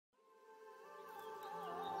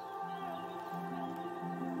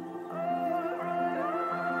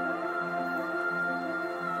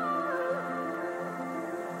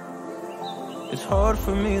hard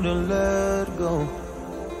for me to let go,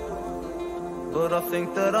 but I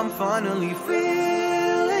think that I'm finally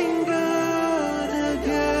feeling good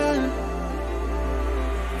again.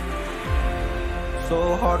 So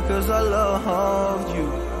hard 'cause I loved you,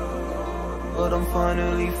 but I'm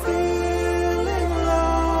finally feeling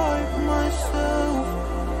like myself.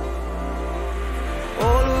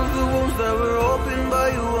 All of the wounds that were opened by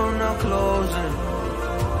you are now closing.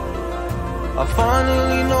 I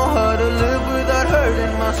finally know how to live without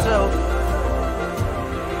hurting myself.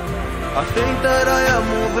 I think that I am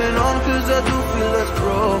moving on 'cause I do feel less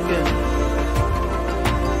broken.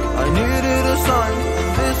 I needed a sign,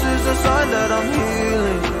 this is a sign that I'm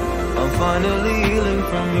healing. I'm finally healing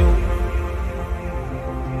from you.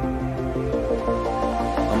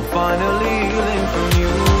 I'm finally healing from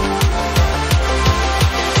you.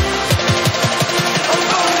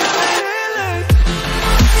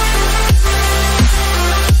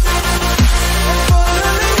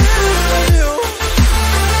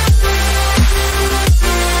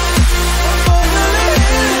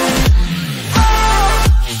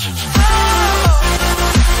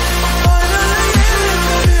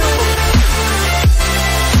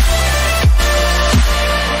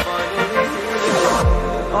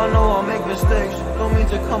 I know I make mistakes, don't mean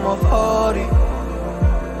to come off haughty.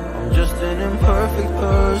 I'm just an imperfect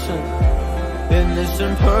person in this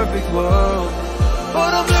imperfect world,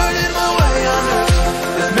 but I'm learning my way under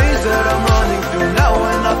this maze that I'm running through. Now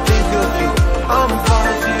when I think of you, I'm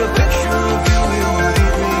falling to your picture of you. You would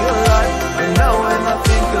eat me alive. And now when I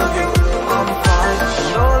think of you, I'm fine.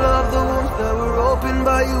 And all of the wounds that were opened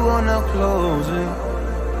by you are now closing.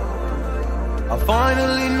 I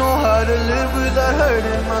finally know how to live without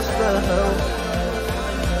hurting myself.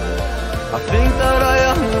 I think that I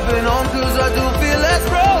am moving on 'cause I do feel less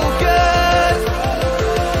broken.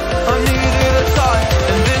 I needed a sign,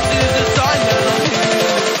 and this is a sign that I'm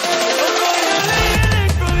healing. I'm finally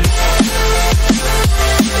healing from you.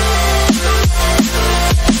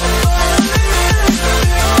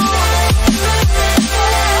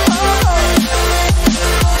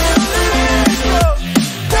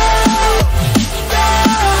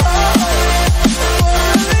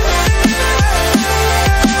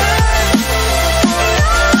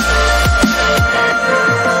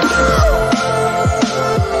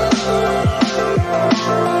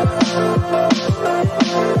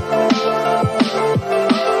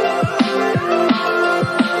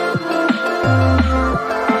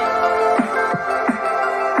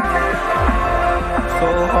 So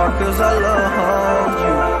hard 'cause I loved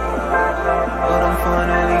you, but I'm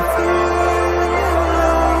finally feeling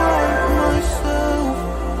like myself.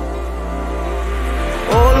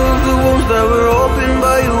 All of the wounds that were opened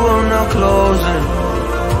by you are now closing.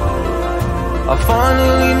 I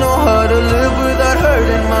finally know how to live without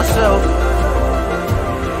hurting myself.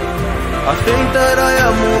 I think that I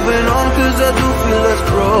am moving on 'cause I do feel less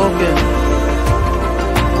broken.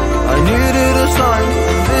 I needed a sign,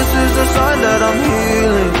 this is a sign that I'm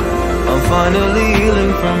healing. I'm finally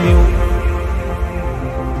healing from you.